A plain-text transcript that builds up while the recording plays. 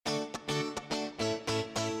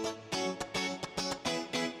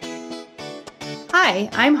Hi,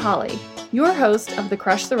 I'm Holly, your host of the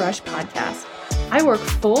Crush the Rush podcast. I work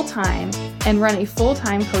full-time and run a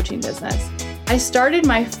full-time coaching business. I started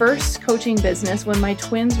my first coaching business when my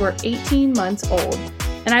twins were 18 months old,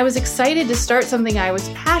 and I was excited to start something I was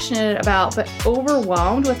passionate about but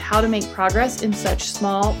overwhelmed with how to make progress in such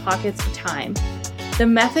small pockets of time. The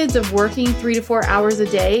methods of working 3 to 4 hours a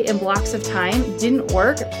day in blocks of time didn't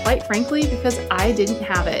work, quite frankly, because I didn't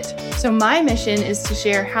have it. So my mission is to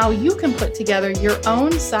share how you can put together your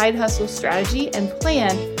own side hustle strategy and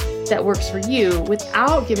plan that works for you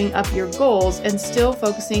without giving up your goals and still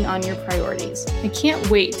focusing on your priorities. I can't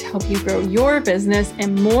wait to help you grow your business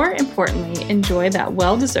and, more importantly, enjoy that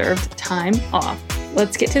well-deserved time off.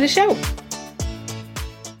 Let's get to the show.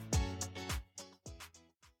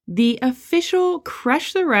 The official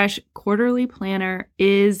Crush the Rush quarterly planner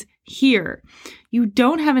is here. You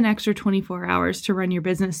don't have an extra 24 hours to run your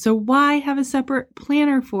business, so why have a separate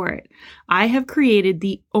planner for it? I have created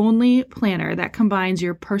the only planner that combines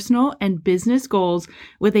your personal and business goals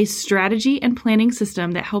with a strategy and planning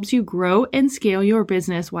system that helps you grow and scale your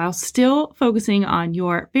business while still focusing on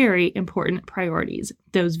your very important priorities,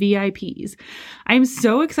 those VIPs. I'm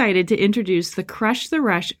so excited to introduce the Crush the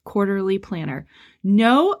Rush quarterly planner.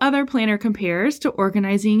 No other planner compares to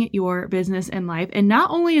organizing your business and life. And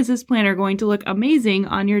not only is this planner going to look amazing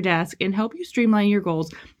on your desk and help you streamline your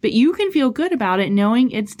goals, but you can feel good about it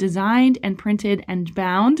knowing it's designed and printed and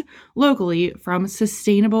bound locally from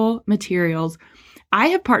sustainable materials. I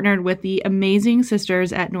have partnered with the amazing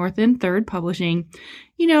sisters at North and Third Publishing.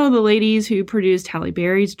 You know, the ladies who produced Halle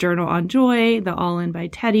Berry's Journal on Joy, the All In by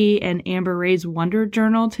Teddy, and Amber Ray's Wonder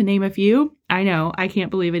Journal, to name a few. I know, I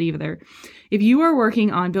can't believe it either. If you are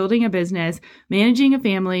working on building a business, managing a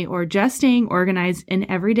family, or just staying organized in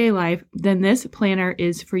everyday life, then this planner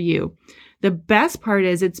is for you. The best part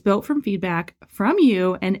is it's built from feedback from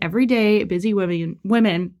you and everyday busy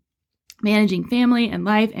women managing family and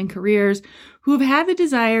life and careers who have had the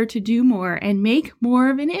desire to do more and make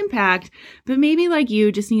more of an impact, but maybe like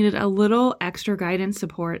you just needed a little extra guidance,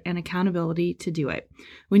 support, and accountability to do it.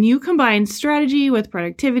 When you combine strategy with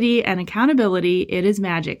productivity and accountability, it is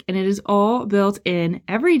magic, and it is all built in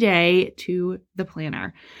every day to the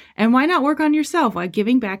planner. And why not work on yourself while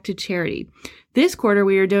giving back to charity? This quarter,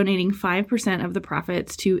 we are donating 5% of the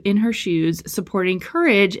profits to In Her Shoes, supporting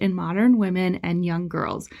courage in modern women and young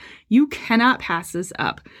girls. You cannot pass this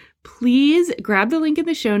up. Please grab the link in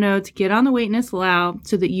the show notes, get on the waiting list now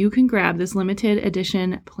so that you can grab this limited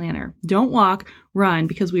edition planner. Don't walk, run,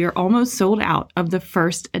 because we are almost sold out of the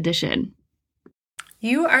first edition.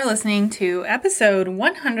 You are listening to episode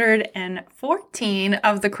 114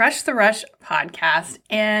 of the Crush the Rush podcast.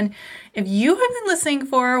 And if you have been listening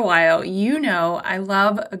for a while, you know I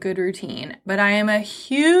love a good routine, but I am a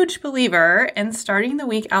huge believer in starting the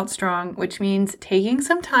week out strong, which means taking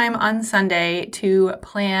some time on Sunday to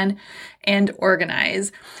plan and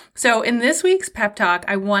organize. So in this week's pep talk,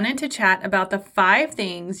 I wanted to chat about the 5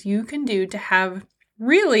 things you can do to have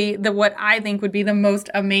really what I think would be the most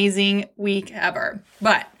amazing week ever.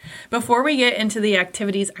 But before we get into the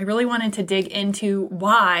activities, I really wanted to dig into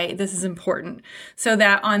why this is important so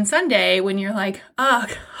that on Sunday, when you're like, oh,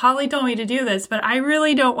 Holly told me to do this, but I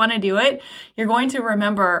really don't want to do it, you're going to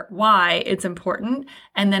remember why it's important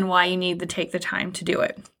and then why you need to take the time to do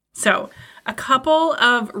it. So a couple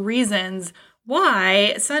of reasons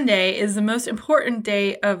why Sunday is the most important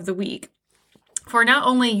day of the week for not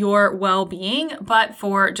only your well-being, but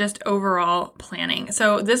for just overall planning.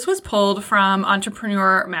 So this was pulled from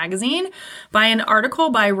Entrepreneur Magazine by an article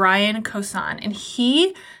by Ryan Kosan. And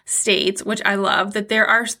he states, which I love, that there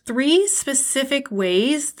are 3 specific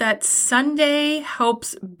ways that Sunday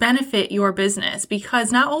helps benefit your business,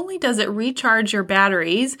 because not only does it recharge your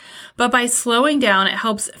batteries, but by slowing down, it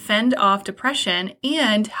helps fend off depression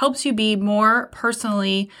and helps you be more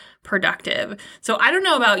personally productive. So I don't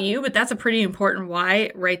know about you, but that's a pretty important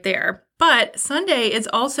why right there. But Sunday is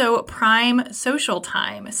also prime social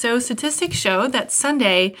time. So statistics show that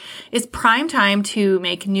Sunday is prime time to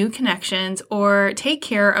make new connections or take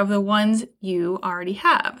care of the ones you already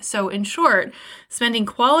have. So in short, spending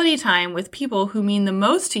quality time with people who mean the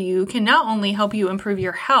most to you can not only help you improve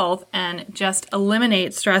your health and just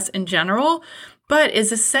eliminate stress in general, but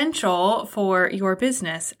is essential for your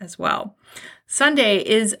business as well. Sunday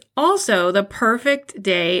is also the perfect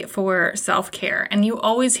day for self-care. And you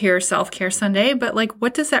always hear self-care Sunday, but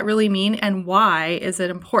what does that really mean and why is it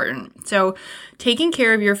important? So taking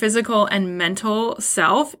care of your physical and mental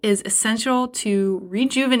self is essential to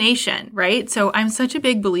rejuvenation, right? So I'm such a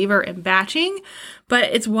big believer in batching, but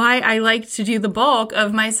it's why I like to do the bulk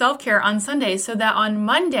of my self-care on Sunday so that on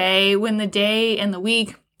Monday, when the day and the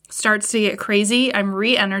week starts to get crazy, I'm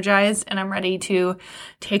re-energized and I'm ready to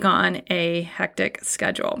take on a hectic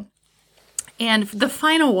schedule. And the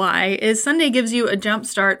final why is Sunday gives you a jump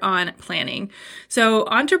start on planning. So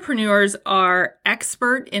entrepreneurs are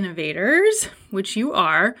expert innovators, which you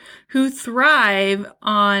are, who thrive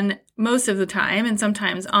on most of the time and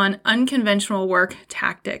sometimes on unconventional work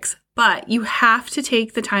tactics. But you have to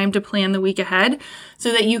take the time to plan the week ahead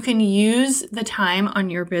so that you can use the time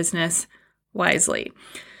on your business wisely.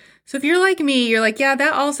 So if you're like me, you're like, yeah,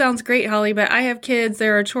 that all sounds great, Holly, but I have kids,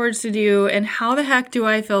 there are chores to do, and how the heck do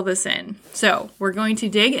I fill this in? So we're going to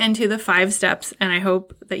dig into the 5 steps, and I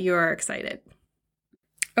hope that you are excited.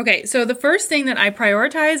 Okay, so the first thing that I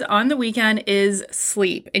prioritize on the weekend is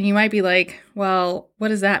sleep. And you might be like, well, what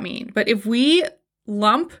does that mean? But if we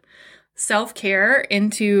lump self-care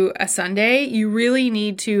into a Sunday, you really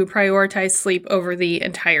need to prioritize sleep over the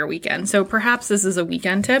entire weekend. So perhaps this is a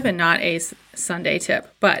weekend tip and not a Sunday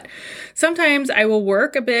tip, but sometimes I will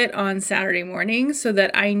work a bit on Saturday morning so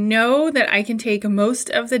that I know that I can take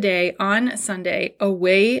most of the day on Sunday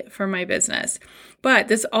away from my business. But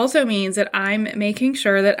this also means that I'm making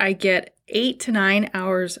sure that I get 8 to 9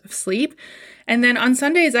 hours of sleep. And then on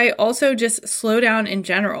Sundays, I also just slow down in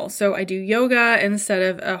general. So I do yoga instead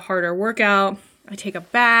of a harder workout. I take a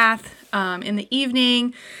bath in the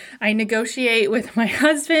evening. I negotiate with my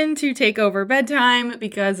husband to take over bedtime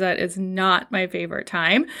because that is not my favorite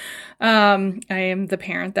time. I am the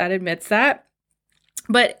parent that admits that.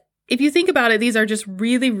 But if you think about it, these are just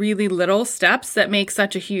really, really little steps that make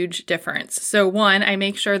such a huge difference. So 1, I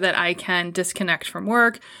make sure that I can disconnect from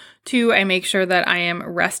work. 2, I make sure that I am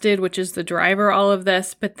rested, which is the driver all of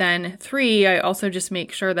this. But then 3, I also just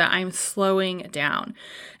make sure that I'm slowing down.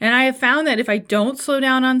 And I have found that if I don't slow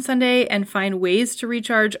down on Sunday and find ways to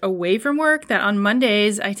recharge away from work, that on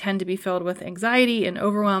Mondays, I tend to be filled with anxiety and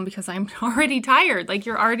overwhelm because I'm already tired. Like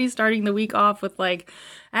you're already starting the week off with like,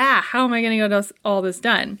 how am I going to get all this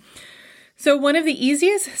done? So one of the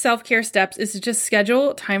easiest self-care steps is to just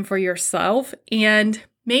schedule time for yourself and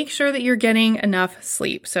make sure that you're getting enough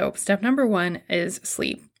sleep. So step number 1 is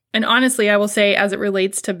sleep. And honestly, I will say as it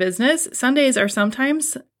relates to business, Sundays are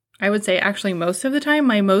sometimes, I would say actually most of the time,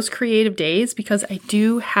 my most creative days because I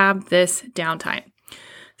do have this downtime.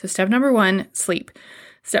 So step number 1, sleep.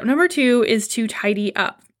 Step number 2 is to tidy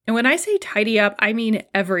up. And when I say tidy up, I mean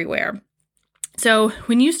everywhere. So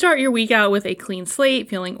when you start your week out with a clean slate,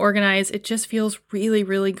 feeling organized, it just feels really,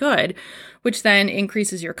 really good, which then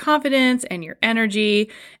increases your confidence and your energy.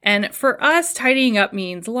 And for us, tidying up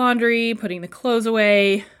means laundry, putting the clothes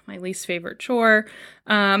away, my least favorite chore,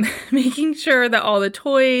 making sure that all the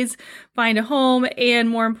toys find a home, and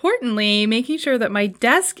more importantly, making sure that my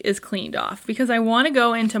desk is cleaned off because I want to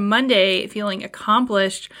go into Monday feeling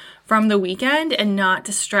accomplished from the weekend and not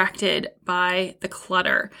distracted by the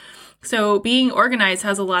clutter. So being organized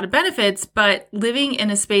has a lot of benefits, but living in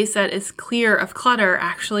a space that is clear of clutter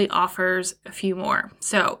actually offers a few more.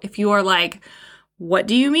 So if you are like, what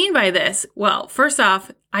do you mean by this? Well, first off,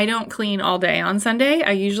 I don't clean all day on Sunday.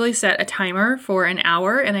 I usually set a timer for an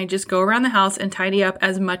hour and I just go around the house and tidy up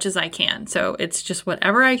as much as I can. So it's just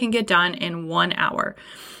whatever I can get done in 1 hour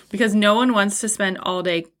because no one wants to spend all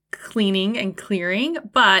day cleaning and clearing,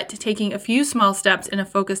 but taking a few small steps in a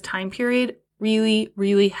focused time period really,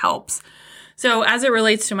 really helps. So as it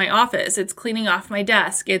relates to my office, it's cleaning off my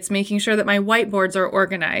desk. It's making sure that my whiteboards are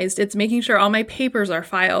organized. It's making sure all my papers are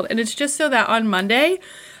filed. And it's just so that on Monday,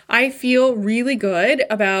 I feel really good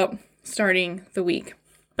about starting the week.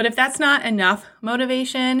 But if that's not enough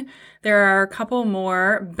motivation, there are a couple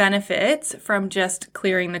more benefits from just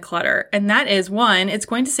clearing the clutter. And that is 1, it's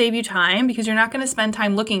going to save you time because you're not going to spend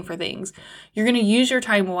time looking for things. You're going to use your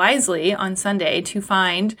time wisely on Sunday to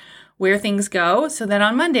find where things go so that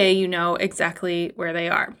on Monday you know exactly where they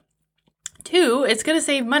are. 2, it's going to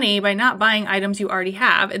save money by not buying items you already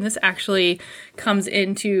have. And this actually comes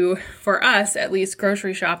into, for us at least,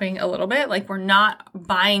 grocery shopping a little bit. Like we're not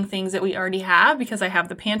buying things that we already have because I have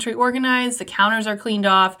the pantry organized, the counters are cleaned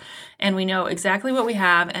off, and we know exactly what we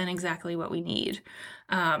have and exactly what we need.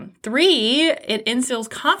 3, it instills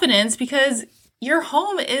confidence because your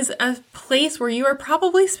home is a place where you are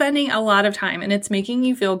probably spending a lot of time and it's making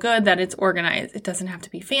you feel good that it's organized. It doesn't have to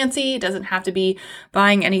be fancy. It doesn't have to be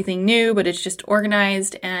buying anything new, but it's just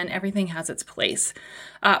organized and everything has its place.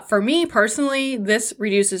 For me personally, this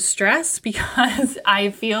reduces stress because I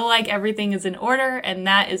feel like everything is in order and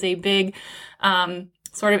that is a big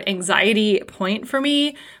sort of anxiety point for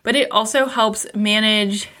me, but it also helps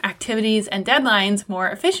manage activities and deadlines more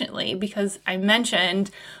efficiently because I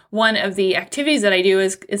mentioned one of the activities that I do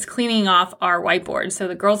is cleaning off our whiteboard. So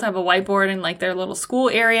the girls have a whiteboard in like their little school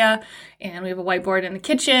area, and we have a whiteboard in the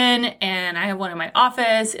kitchen, and I have one in my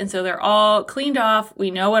office. And so they're all cleaned off.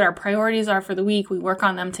 We know what our priorities are for the week. We work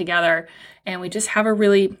on them together, and we just have a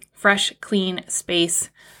really fresh, clean space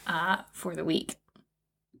for the week.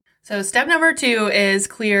 So step number 2 is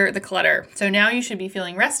clear the clutter. So now you should be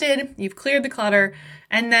feeling rested. You've cleared the clutter.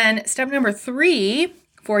 And then step number 3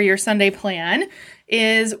 for your Sunday plan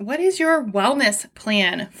is, what is your wellness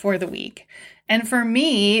plan for the week? And for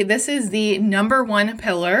me, this is the number 1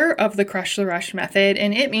 pillar of the Crush the Rush method.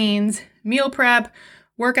 And it means meal prep,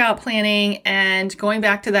 workout planning, and going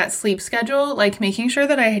back to that sleep schedule, like making sure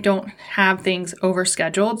that I don't have things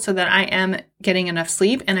overscheduled so that I am getting enough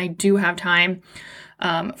sleep and I do have time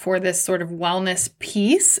for this sort of wellness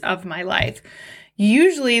piece of my life.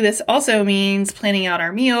 Usually this also means planning out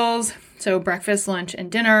our meals, so breakfast, lunch,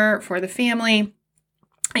 and dinner for the family.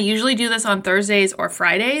 I usually do this on Thursdays or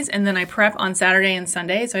Fridays, and then I prep on Saturday and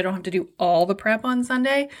Sunday, so I don't have to do all the prep on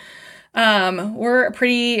Sunday. We're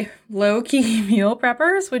pretty low-key meal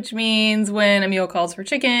preppers, which means when a meal calls for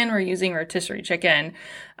chicken, we're using rotisserie chicken.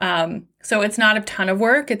 So it's not a ton of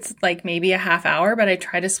work. It's like maybe a half hour, but I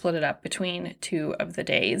try to split it up between 2 of the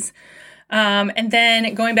days. And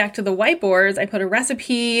then going back to the whiteboards, I put a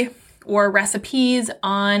recipe or recipes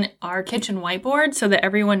on our kitchen whiteboard so that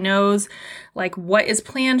everyone knows like what is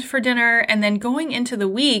planned for dinner. And then going into the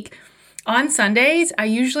week, on Sundays, I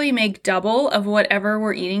usually make double of whatever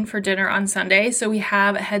we're eating for dinner on Sunday, so we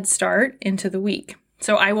have a head start into the week.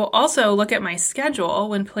 So I will also look at my schedule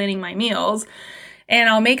when planning my meals, and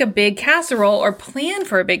I'll make a big casserole or plan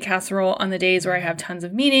for a big casserole on the days where I have tons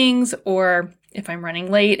of meetings, or if I'm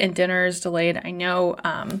running late and dinner is delayed, I know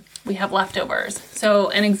we have leftovers.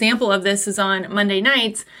 So an example of this is on Monday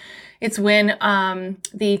nights. It's when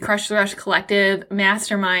the Crush the Rush Collective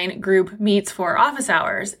Mastermind group meets for office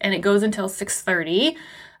hours, and it goes until 6:30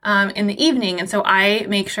 in the evening. And so I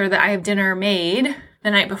make sure that I have dinner made the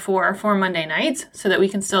night before for Monday nights so that we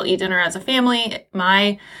can still eat dinner as a family.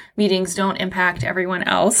 My meetings don't impact everyone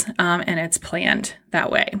else, and it's planned that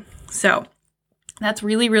way. So that's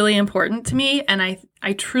really, really important to me, and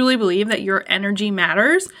I truly believe that your energy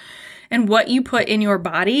matters. And what you put in your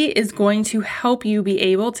body is going to help you be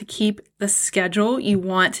able to keep the schedule you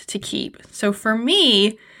want to keep. So for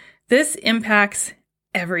me, this impacts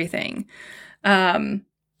everything. And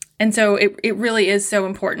so it really is so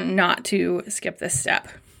important not to skip this step.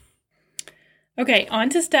 Okay, on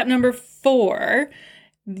to step number 4.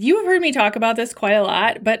 You have heard me talk about this quite a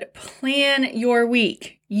lot, but plan your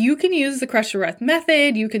week. You can use the Crush the Rush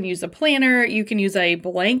method. You can use a planner. You can use a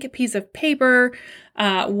blank piece of paper.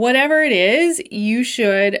 Whatever it is, you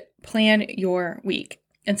should plan your week.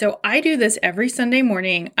 And so I do this every Sunday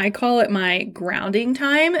morning. I call it my grounding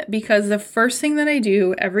time because the first thing that I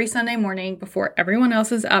do every Sunday morning before everyone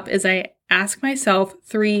else is up is I ask myself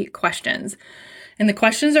 3 questions. And the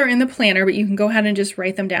questions are in the planner, but you can go ahead and just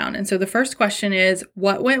write them down. And so the first question is,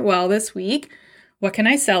 what went well this week? What can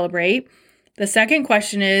I celebrate? The second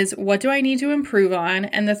question is, what do I need to improve on?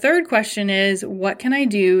 And the third question is, what can I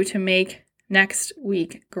do to make next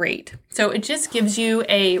week great? So it just gives you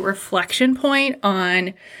a reflection point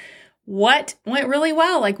on what went really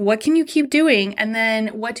well. Like, what can you keep doing? And then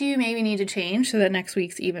what do you maybe need to change so that next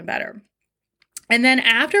week's even better? And then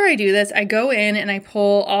after I do this, I go in and I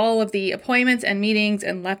pull all of the appointments and meetings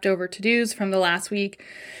and leftover to-dos from the last week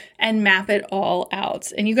and map it all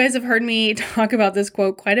out. And you guys have heard me talk about this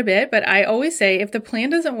quote quite a bit, but I always say, if the plan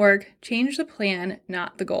doesn't work, change the plan,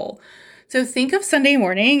 not the goal. So think of Sunday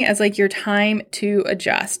morning as like your time to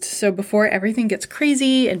adjust. So before everything gets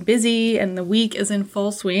crazy and busy and the week is in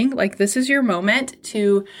full swing, like this is your moment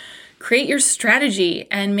to create your strategy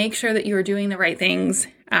and make sure that you are doing the right things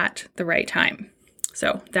at the right time.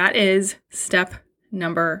 So that is step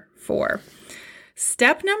number 4.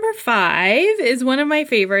 Step number 5 is one of my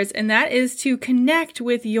favorites, and that is to connect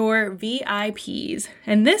with your VIPs.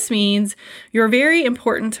 And this means your very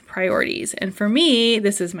important priorities. And for me,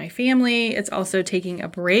 this is my family. It's also taking a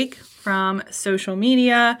break from social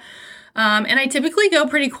media. And I typically go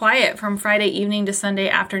pretty quiet from Friday evening to Sunday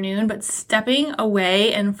afternoon, but stepping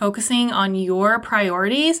away and focusing on your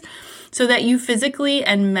priorities so that you physically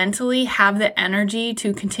and mentally have the energy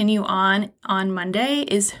to continue on Monday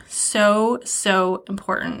is so, so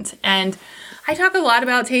important. And I talk a lot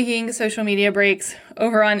about taking social media breaks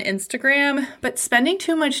over on Instagram, but spending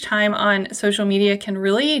too much time on social media can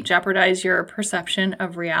really jeopardize your perception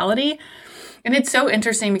of reality. And it's so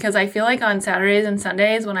interesting because I feel like on Saturdays and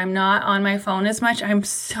Sundays when I'm not on my phone as much, I'm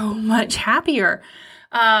so much happier,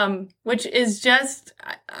 which is just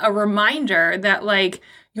a reminder that like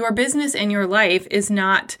your business and your life is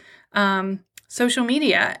not social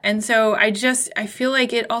media. And so I feel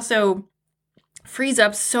like it also frees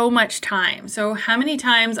up so much time. So how many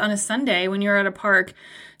times on a Sunday when you're at a park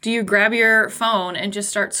do you grab your phone and just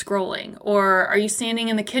start scrolling? Or are you standing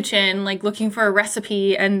in the kitchen like looking for a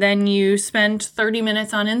recipe and then you spend 30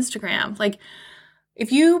 minutes on Instagram? Like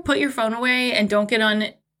if you put your phone away and don't get on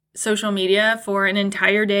social media for an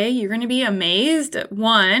entire day, you're going to be amazed,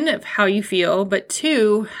 one, of how you feel, but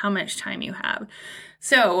two, how much time you have.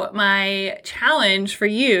 So my challenge for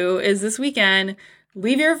you is this weekend,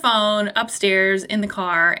 leave your phone upstairs in the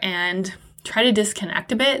car and try to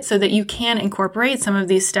disconnect a bit so that you can incorporate some of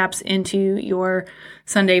these steps into your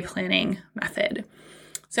Sunday planning method.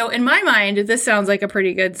 So in my mind, this sounds like a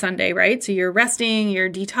pretty good Sunday, right? So you're resting, you're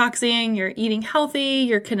detoxing, you're eating healthy,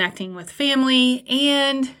 you're connecting with family,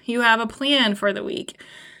 and you have a plan for the week.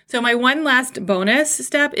 So my one last bonus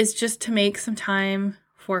step is just to make some time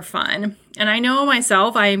for fun. And I know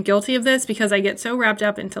myself, I am guilty of this because I get so wrapped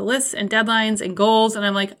up into lists and deadlines and goals. And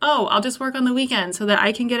I'm like, oh, I'll just work on the weekend so that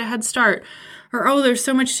I can get a head start. Or, oh, there's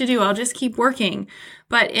so much to do, I'll just keep working.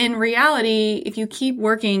 But in reality, if you keep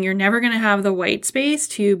working, you're never going to have the white space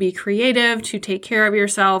to be creative, to take care of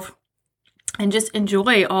yourself, and just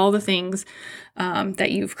enjoy all the things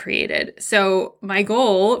that you've created. So my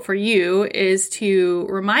goal for you is to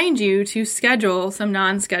remind you to schedule some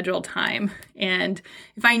non-scheduled time. And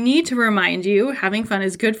if I need to remind you, having fun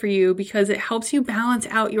is good for you because it helps you balance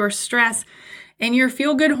out your stress and your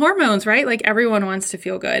feel-good hormones, right? Like everyone wants to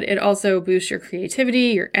feel good. It also boosts your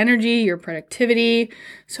creativity, your energy, your productivity.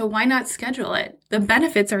 So why not schedule it? The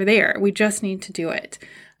benefits are there. We just need to do it.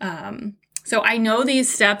 So I know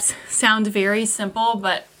these steps sound very simple,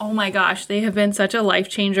 but oh my gosh, they have been such a life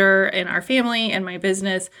changer in our family and my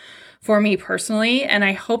business for me personally. And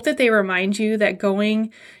I hope that they remind you that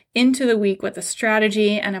going into the week with a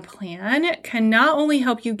strategy and a plan can not only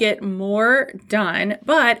help you get more done,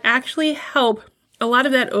 but actually help a lot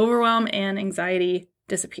of that overwhelm and anxiety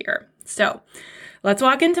disappear. So let's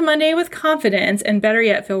walk into Monday with confidence and better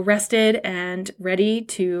yet, feel rested and ready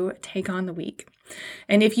to take on the week.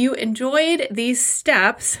 And if you enjoyed these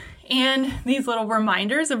steps and these little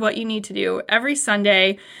reminders of what you need to do every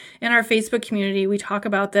Sunday in our Facebook community, we talk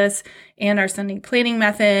about this and our Sunday planning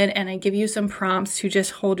method, and I give you some prompts to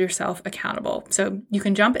just hold yourself accountable. So you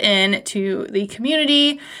can jump in to the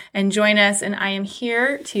community and join us, and I am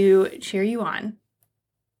here to cheer you on.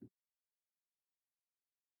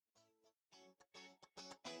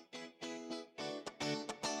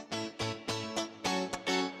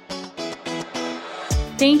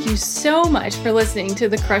 Thank you so much for listening to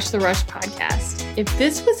the Crush the Rush podcast. If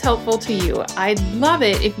this was helpful to you, I'd love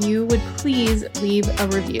it if you would please leave a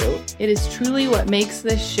review. It is truly what makes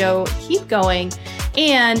this show keep going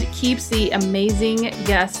and keeps the amazing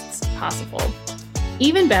guests possible.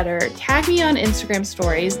 Even better, tag me on Instagram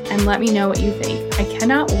stories and let me know what you think. I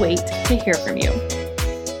cannot wait to hear from you.